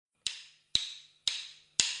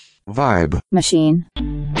Vibe. Machine.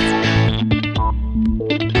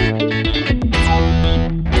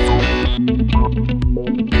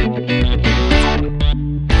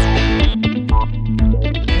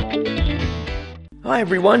 Hi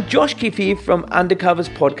everyone, Josh Kiff here from Undercovers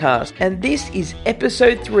Podcast, and this is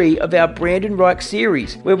episode 3 of our Brandon Reich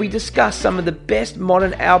series, where we discuss some of the best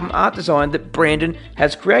modern album art design that Brandon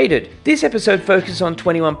has created. This episode focuses on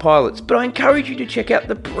 21 Pilots, but I encourage you to check out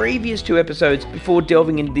the previous 2 episodes before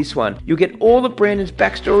delving into this one. You'll get all of Brandon's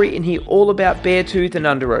backstory and hear all about Beartooth and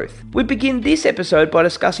Underoath. We begin this episode by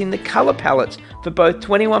discussing the color palettes for both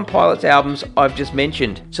 21 Pilots albums I've just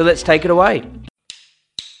mentioned. So let's take it away.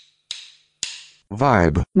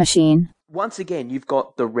 Vibe. Machine. Once again, you've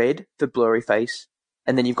got the red for Blurryface,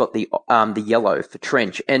 and then you've got the yellow for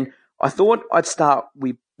Trench. And I thought I'd start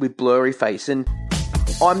with Blurryface. And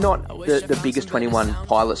I'm not the biggest 21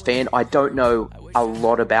 Pilots fan. I don't know a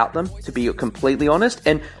lot about them, to be completely honest.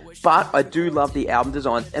 But I do love the album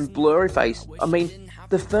designs. And Blurryface, I mean,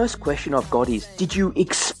 the first question I've got is, did you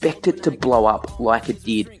expect it to blow up like it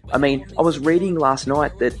did? I mean, I was reading last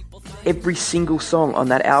night that every single song on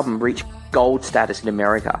that album reached gold status in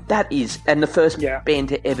America. That is, and the first band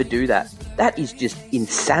to ever do that. That is just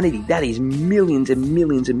insanity. That is millions and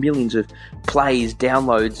millions and millions of plays,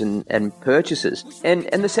 downloads, and purchases. And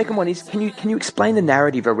the second one is, can you explain the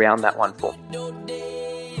narrative around that one for me?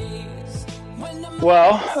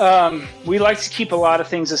 Well, we like to keep a lot of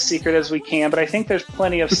things as secret as we can, but I think there's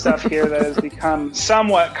plenty of stuff here that has become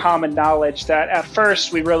somewhat common knowledge that at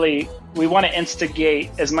first we want to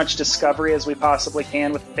instigate as much discovery as we possibly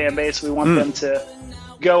can with the fan base. We want them to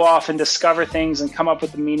go off and discover things and come up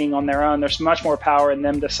with the meaning on their own. There's much more power in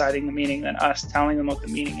them deciding the meaning than us telling them what the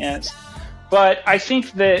meaning is. But I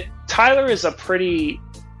think that Tyler is a pretty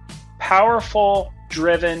powerful,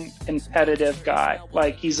 driven, competitive guy.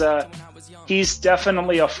 Like he's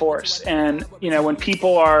definitely a force. And, when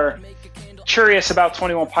people are curious about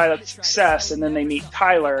 21 Pilots' success and then they meet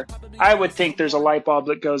Tyler, I would think there's a light bulb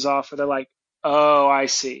that goes off where they're like, oh, I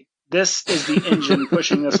see. This is the engine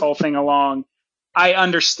pushing this whole thing along. I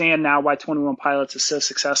understand now why 21 Pilots is so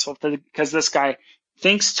successful, because this guy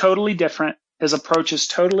thinks totally different. His approach is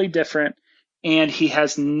totally different, and he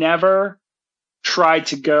has never tried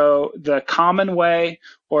to go the common way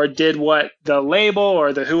or did what the label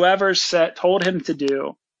or the whoever told him to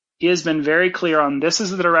do. He has been very clear on, this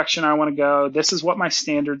is the direction I want to go. This is what my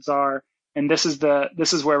standards are. And this is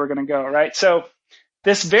where we're going to go. Right. So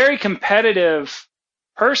this very competitive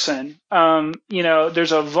person,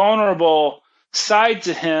 there's a vulnerable side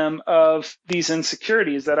to him of these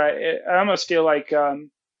insecurities that I almost feel like,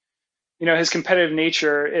 his competitive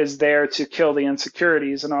nature is there to kill the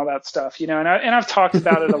insecurities and all that stuff, and I've talked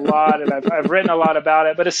about it a lot, and I've written a lot about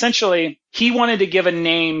it, but essentially he wanted to give a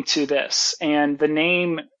name to this, and the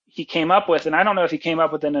name he came up with, and I don't know if he came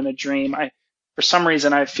up with it in a dream. For some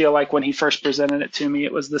reason, I feel like when he first presented it to me,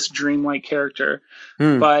 it was this dreamlike character,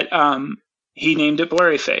 but he named it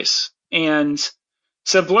Blurryface. And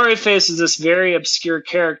so Blurryface is this very obscure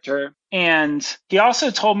character, and he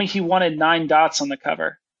also told me he wanted 9 dots on the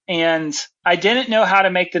cover. And I didn't know how to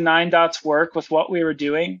make the 9 dots work with what we were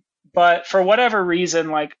doing. But for whatever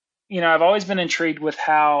reason, I've always been intrigued with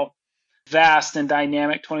how vast and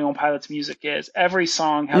dynamic 21 Pilots music is. Every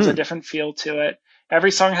song has a different feel to it.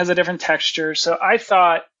 Every song has a different texture. So I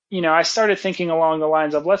thought, I started thinking along the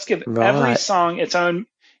lines of, let's give every song its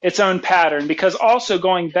own pattern. Because also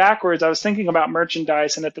going backwards, I was thinking about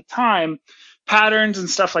merchandise. And at the time, patterns and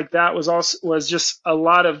stuff like that was just a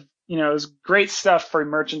lot of, it was great stuff for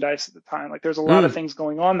merchandise at the time. Like there's a lot of things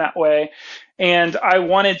going on that way. And I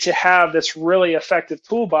wanted to have this really effective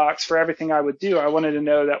toolbox for everything I would do. I wanted to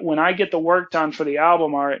know that when I get the work done for the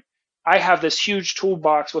album art, I have this huge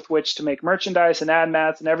toolbox with which to make merchandise and ad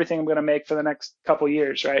mats and everything I'm going to make for the next couple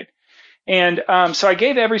years. Right. And so I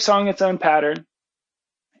gave every song its own pattern.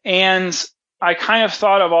 And I kind of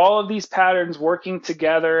thought of all of these patterns working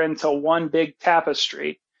together into one big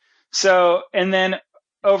tapestry. So, and then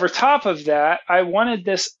over top of that, I wanted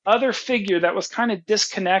this other figure that was kind of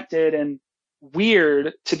disconnected and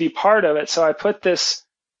weird to be part of it. So I put this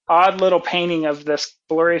odd little painting of this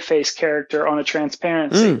Blurryface character on a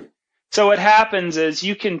transparency. So what happens is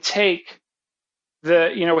you can take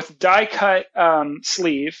with die cut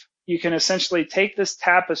sleeve, you can essentially take this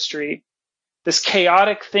tapestry, this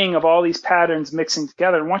chaotic thing of all these patterns mixing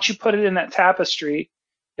together. And once you put it in that tapestry,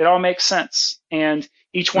 it all makes sense. And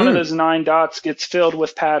each one of those 9 dots gets filled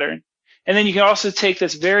with pattern. And then you can also take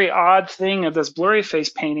this very odd thing of this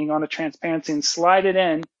Blurryface painting on a transparency and slide it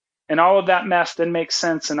in. And all of that mess then makes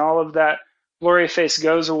sense. And all of that Blurryface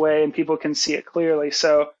goes away and people can see it clearly.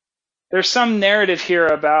 So there's some narrative here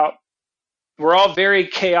about we're all very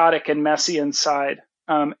chaotic and messy inside.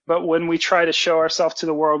 But when we try to show ourselves to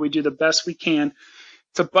the world, we do the best we can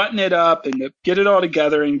to button it up and to get it all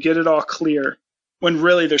together and get it all clear when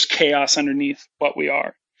really there's chaos underneath what we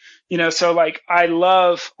are. So like I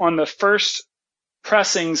love on the first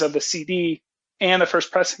pressings of the CD and the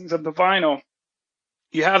first pressings of the vinyl,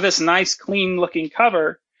 you have this nice clean looking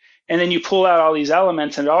cover, and then you pull out all these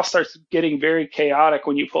elements and it all starts getting very chaotic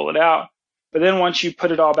when you pull it out. But then once you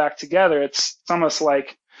put it all back together, it's almost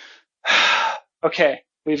like, okay,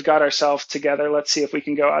 we've got ourselves together. Let's see if we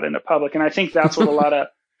can go out into public. And I think that's what a lot of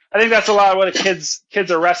what kids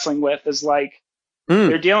are wrestling with is like,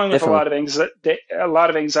 they're dealing with a lot of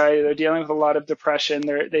anxiety. They're dealing with a lot of depression.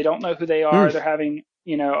 They don't know who they are. They're having,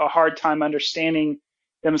 a hard time understanding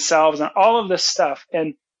themselves and all of this stuff.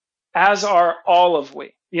 And as are all of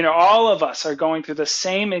we. All of us are going through the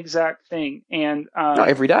same exact thing, and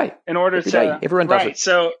every day. In order every day. Everyone does it.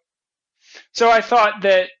 So I thought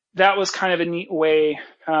that was kind of a neat way.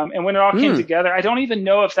 And when it all came together, I don't even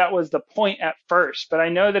know if that was the point at first, but I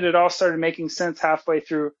know that it all started making sense halfway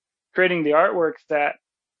through creating the artwork. That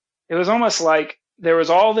it was almost like there was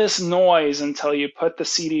all this noise until you put the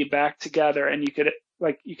CD back together, and you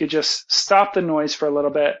could just stop the noise for a little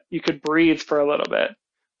bit. You could breathe for a little bit.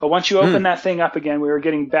 But once you open that thing up again, we were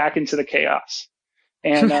getting back into the chaos,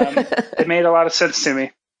 and it made a lot of sense to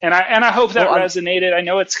me. And I hope that resonated. I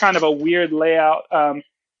know it's kind of a weird layout. I'm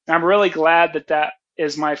really glad that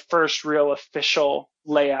is my first real official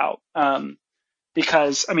layout,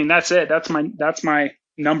 because I mean that's it. That's my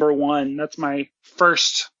number one. That's my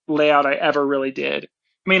first layout I ever really did.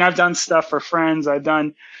 I mean, I've done stuff for friends. I've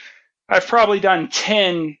probably done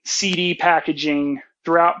 10 CD packaging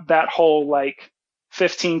throughout that whole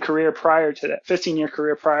 15 year career prior to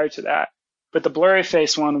that. But the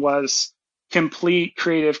Blurryface one was complete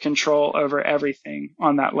creative control over everything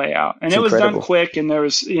on that layout. And it was done quick, and there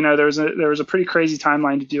was a pretty crazy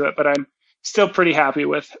timeline to do it, but I'm still pretty happy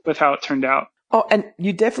with how it turned out. Oh, and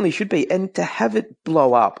you definitely should be. And to have it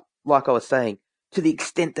blow up, like I was saying, to the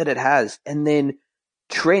extent that it has, and then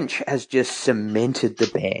Trench has just cemented the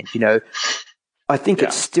band, I think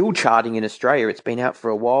it's still charting in Australia. It's been out for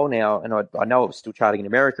a while now, and I know it was still charting in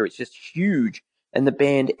America. It's just huge. And the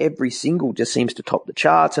band, every single just seems to top the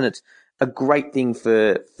charts, and it's a great thing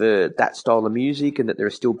for that style of music, and that there are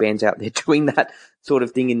still bands out there doing that sort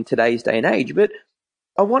of thing in today's day and age. But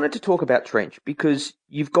I wanted to talk about Trench because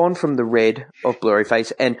you've gone from the red of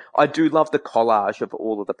Blurryface, and I do love the collage of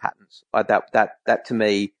all of the patterns. That to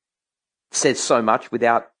me says so much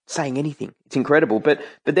without saying anything. It's incredible. But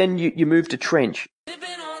then you move to Trench.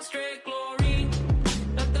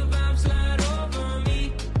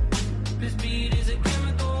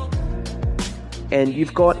 And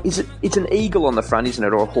you've got, it's an eagle on the front, isn't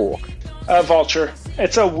it, or a hawk? A vulture.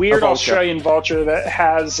 It's a weird Australian vulture that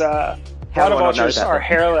has, a lot of vultures are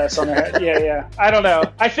hairless on their head. Yeah. I don't know.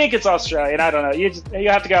 I think it's Australian. I don't know. You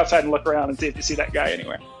have to go outside and look around and see if you see that guy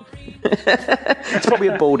anywhere. It's probably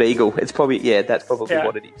a bald eagle. It's probably that's probably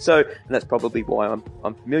what it is. So, and that's probably why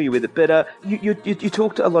I'm familiar with it. But you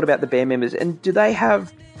talked a lot about the band members, and do they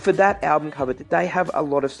have, for that album cover, did they have a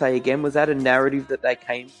lot of say again? Was that a narrative that they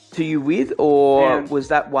came to you with, or was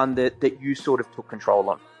that one that you sort of took control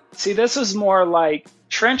on? See, this is more like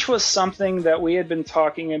Trench was something that we had been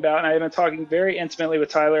talking about, and I had been talking very intimately with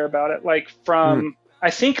Tyler about it, from I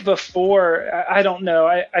think before, I don't know,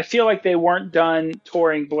 I feel like they weren't done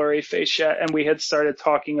touring Blurryface yet, and we had started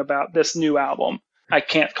talking about this new album. I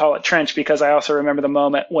can't call it Trench because I also remember the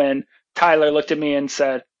moment when Tyler looked at me and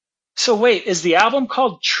said, "So wait, is the album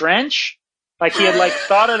called Trench?" Like he had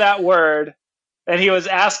thought of that word, and he was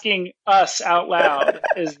asking us out loud,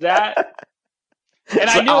 "Is that?" And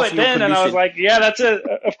I knew it then, and I was like, "Yeah, that's it.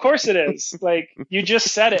 Of course it is. You just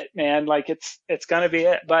said it, man. It's gonna be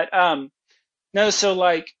it." But no, so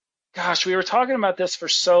gosh, we were talking about this for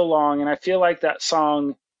so long, and I feel like that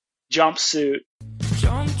song, Jumpsuit.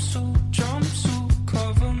 Jumpsuit,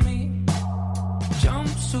 cover me.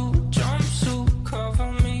 Jumpsuit,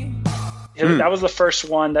 cover me. That was the first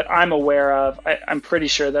one that I'm aware of. I'm pretty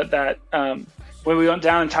sure that when we went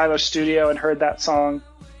down in Tyler's studio and heard that song,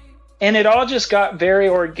 and it all just got very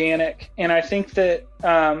organic. And I think that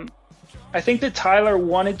Tyler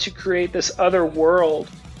wanted to create this other world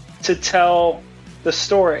to tell the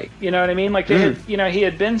story. You know what I mean? He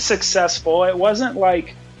had been successful. It wasn't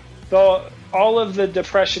like all of the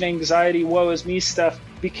depression, anxiety, woe is me stuff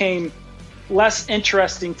became less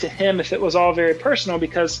interesting to him if it was all very personal,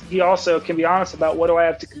 because he also can be honest about, what do I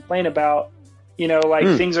have to complain about?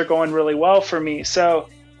 Things are going really well for me. So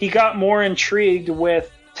he got more intrigued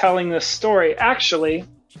with telling this story. Actually,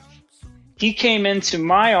 he came into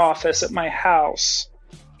my office at my house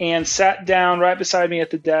and sat down right beside me at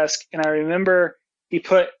the desk. And I remember he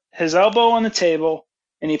put his elbow on the table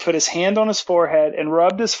and he put his hand on his forehead and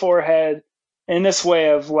rubbed his forehead in this way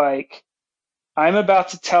of like, I'm about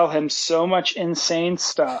to tell him so much insane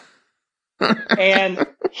stuff. And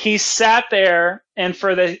he sat there, and for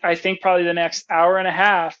I think probably the next hour and a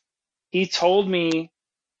half, he told me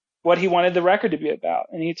what he wanted the record to be about.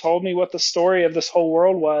 And he told me what the story of this whole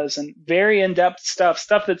world was, and very in-depth stuff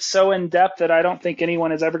that's so in-depth that I don't think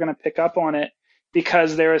anyone is ever going to pick up on it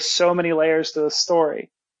because there is so many layers to the story.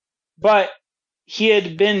 But he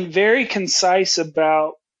had been very concise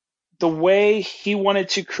about the way he wanted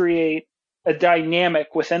to create a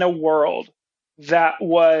dynamic within a world that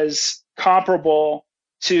was comparable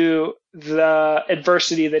to the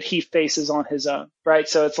adversity that he faces on his own, right?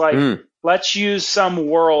 So it's like, let's use some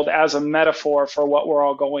world as a metaphor for what we're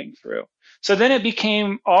all going through. So then it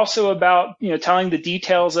became also about, telling the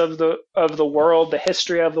details of the world, the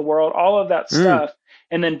history of the world, all of that stuff.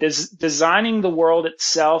 And then designing the world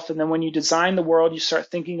itself. And then when you design the world, you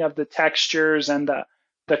start thinking of the textures and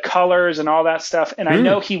the colors and all that stuff. And I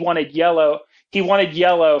know he wanted yellow. He wanted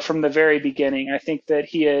yellow from the very beginning. I think that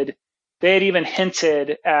they had even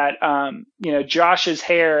hinted at, Josh's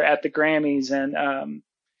hair at the Grammys and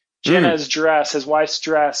Jenna's dress, his wife's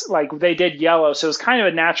dress. Like they did yellow. So it was kind of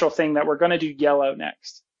a natural thing that we're going to do yellow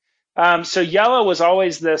next. So yellow was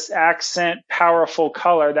always this accent, powerful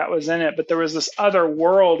color that was in it. But there was this other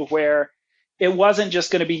world where it wasn't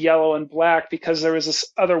just going to be yellow and black, because there was this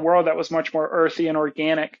other world that was much more earthy and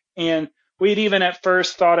organic. And we'd even at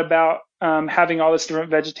first thought about having all this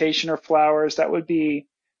different vegetation or flowers that would be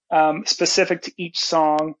specific to each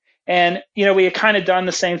song. And, we had kind of done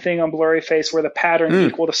the same thing on Blurry Face where the pattern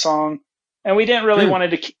equaled a song. And we didn't really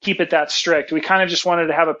wanted to keep it that strict. We kind of just wanted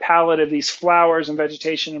to have a palette of these flowers and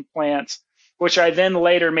vegetation and plants, which I then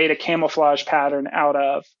later made a camouflage pattern out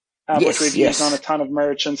of, which we've used on a ton of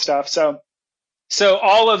merch and stuff. So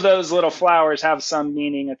all of those little flowers have some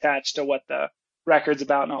meaning attached to what the record's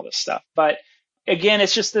about and all this stuff. But again,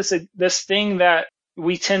 it's just this thing that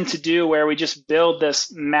we tend to do where we just build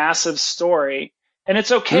this massive story. And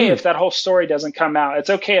it's okay if that whole story doesn't come out. It's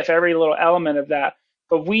okay if every little element of that.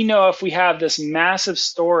 But we know if we have this massive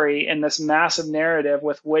story and this massive narrative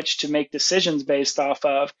with which to make decisions based off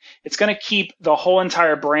of, it's going to keep the whole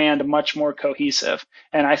entire brand much more cohesive.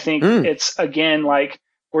 And I think it's, again, like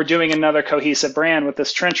we're doing another cohesive brand with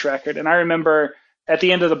this Trench record. And I remember at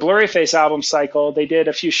the end of the Blurry Face album cycle, they did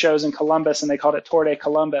a few shows in Columbus and they called it Tour de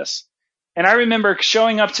Columbus. And I remember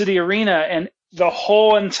showing up to the arena and the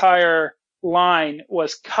whole entire line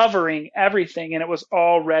was covering everything and it was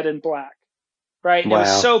all red and black, right? And it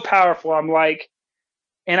was so powerful. I'm like,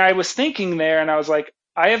 and I was thinking there and I was like,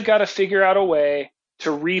 I have got to figure out a way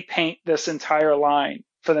to repaint this entire line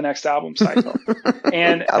for the next album cycle.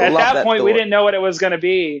 And at that point, we didn't know what it was going to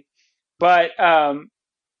be, but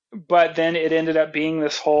then it ended up being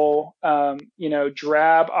this whole,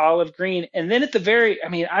 drab olive green. And then at the very,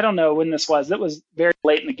 I don't know when this was. It was very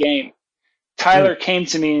late in the game. Tyler came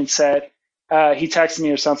to me and said, he texted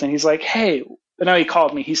me or something. He's like, hey, no, he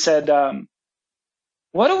called me. He said,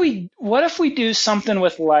 what if we do something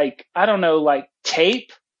with like, I don't know, like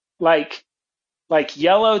tape, like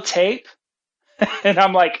yellow tape? And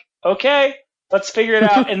I'm like, okay, let's figure it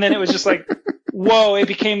out. And then it was just like, whoa, it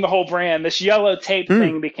became the whole brand. This yellow tape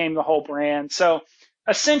thing became the whole brand. So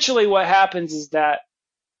essentially what happens is that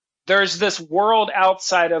there's this world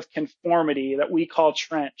outside of conformity that we call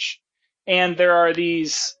Trench. And there are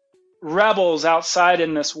these rebels outside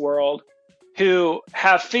in this world who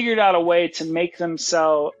have figured out a way to make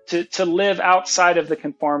themselves, to live outside of the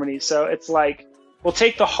conformity. So it's like, we'll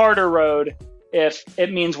take the harder road if it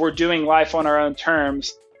means we're doing life on our own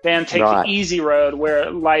terms, than take the easy road where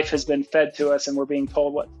life has been fed to us and we're being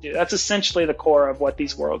told what to do. That's essentially the core of what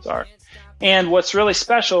these worlds are. And what's really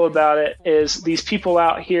special about it is these people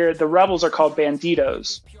out here, the rebels are called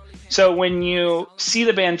banditos. So when you see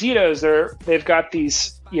the banditos, they've got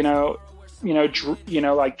these,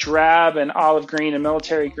 like drab and olive green and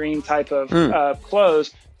military green type of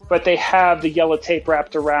clothes, but they have the yellow tape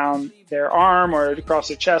wrapped around their arm or across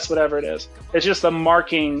their chest, whatever it is. It's just a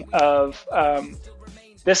marking of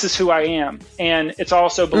this is who I am. And it's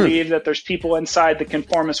also believed that there's people inside the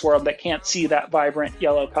conformist world that can't see that vibrant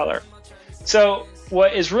yellow color. So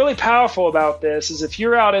what is really powerful about this is if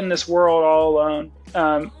you're out in this world all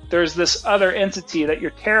alone, there's this other entity that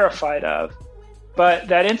you're terrified of. But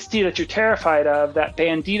that entity that you're terrified of, that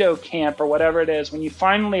bandito camp or whatever it is, when you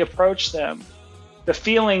finally approach them, the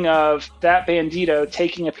feeling of that bandito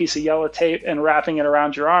taking a piece of yellow tape and wrapping it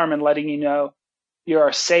around your arm and letting you know, You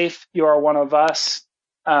are safe. You are one of us.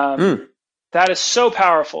 That is so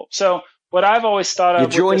powerful. So what I've always thought of, you're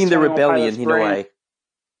joining the rebellion in a way.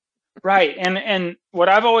 Right. And what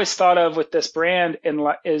I've always thought of with this brand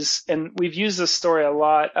is, and we've used this story a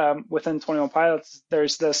lot within 21 Pilots.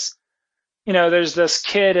 There's this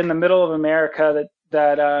kid in the middle of America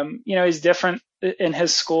that he's different in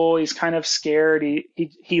his school. He's kind of scared.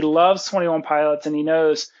 He loves 21 Pilots, and he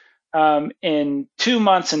knows in 2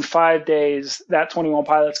 months and 5 days that 21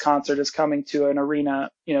 Pilots concert is coming to an arena,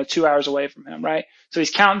 2 hours away from him, right? So he's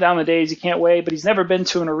counting down the days. He can't wait, but he's never been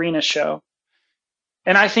to an arena show.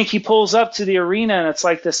 And I think he pulls up to the arena, and it's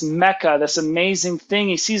like this mecca, this amazing thing.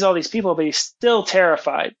 He sees all these people, but he's still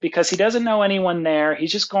terrified because he doesn't know anyone there.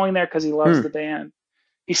 He's just going there because he loves the band.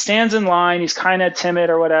 He stands in line. He's kind of timid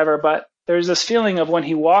or whatever, but there's this feeling of when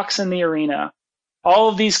he walks in the arena, all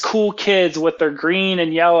of these cool kids with their green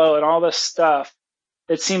and yellow and all this stuff,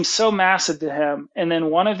 it seems so massive to him. And then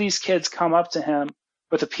one of these kids come up to him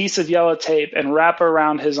with a piece of yellow tape and wrap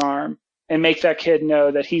around his arm and make that kid know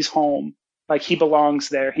that he's home. Like he belongs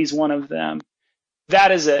there. He's one of them.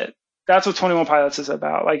 That is it. That's what 21 Pilots is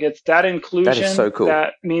about. Like it's that inclusion. That is so cool.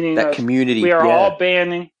 That meaning that community. We are all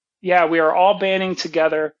banding. Yeah, we are all banding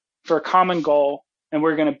together for a common goal, and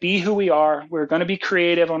we're going to be who we are. We're going to be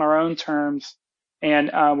creative on our own terms,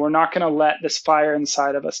 and we're not going to let this fire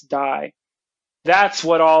inside of us die. That's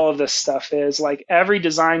what all of this stuff is. Like every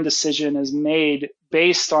design decision is made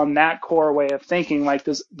based on that core way of thinking. Like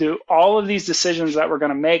do all of these decisions that we're going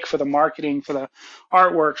to make for the marketing, for the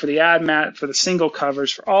artwork, for the ad mat, for the single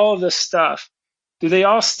covers, for all of this stuff, do they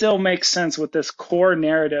all still make sense with this core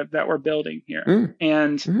narrative that we're building here?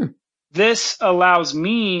 This allows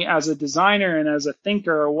me as a designer and as a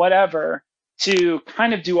thinker or whatever to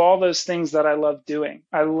kind of do all those things that I love doing.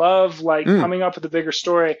 I love coming up with a bigger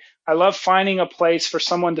story. I love finding a place for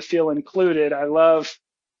someone to feel included. I love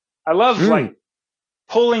like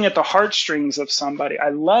pulling at the heartstrings of somebody. I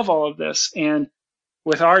love all of this. And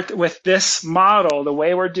with this model, the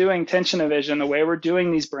way we're doing Tension-O-Vision, the way we're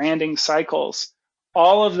doing these branding cycles,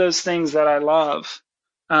 all of those things that I love,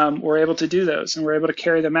 we're able to do those, and we're able to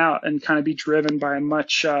carry them out and kind of be driven by a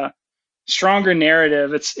much stronger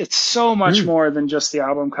narrative. It's so much more than just the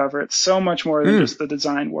album cover. It's so much more than just the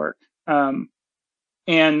design work.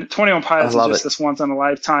 And 21 Pilots is just this once in a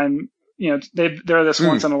lifetime. They're this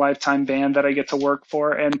once in a lifetime band that I get to work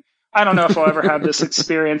for, and I don't know if I'll ever have this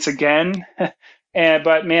experience again.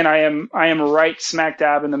 But man, I am right smack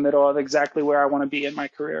dab in the middle of exactly where I want to be in my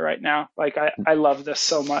career right now. Like I love this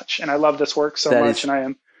so much, and I love this work so much, and I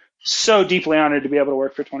am so deeply honored to be able to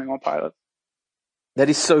work for 21 Pilots. That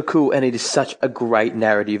is so cool, and it is such a great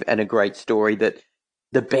narrative and a great story that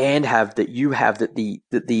the band have, that you have, that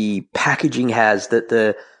the packaging has, that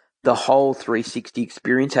the whole 360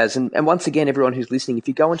 experience has. And once again, everyone who's listening, if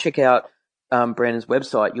you go and check out Brandon's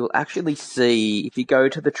website, you'll actually see, if you go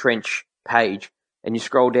to the Trench page and you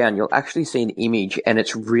scroll down, you'll actually see an image, and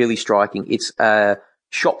it's really striking. It's a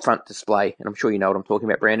shop front display, and I'm sure you know what I'm talking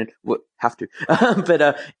about, Brandon. We'll have to.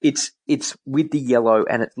 But it's with the yellow,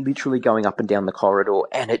 and it's literally going up and down the corridor,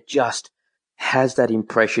 and it just has that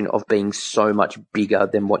impression of being so much bigger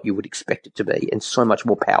than what you would expect it to be, and so much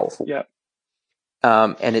more powerful. Yeah.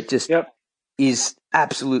 And it just is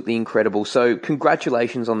absolutely incredible. So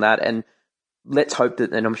congratulations on that, and let's hope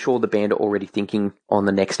that, and I'm sure the band are already thinking on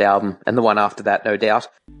the next album and the one after that, no doubt.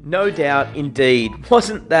 No doubt, indeed.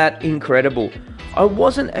 Wasn't that incredible? I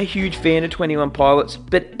wasn't a huge fan of 21 Pilots,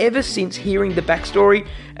 but ever since hearing the backstory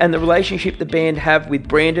and the relationship the band have with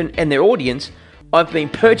Brandon and their audience, I've been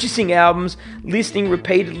purchasing albums, listening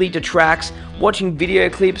repeatedly to tracks, watching video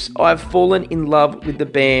clips. I've fallen in love with the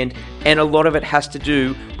band, and a lot of it has to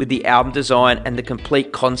do with the album design and the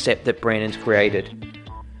complete concept that Brandon's created.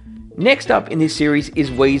 Next up in this series is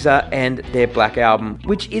Weezer and their Black Album,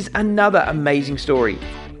 which is another amazing story.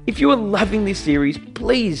 If you are loving this series,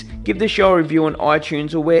 please give the show a review on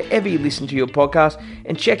iTunes or wherever you listen to your podcast,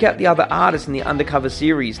 and check out the other artists in the Undercover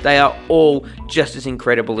series. They are all just as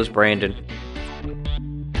incredible as Brandon.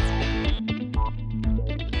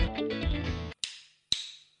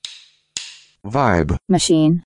 Vibe Machine.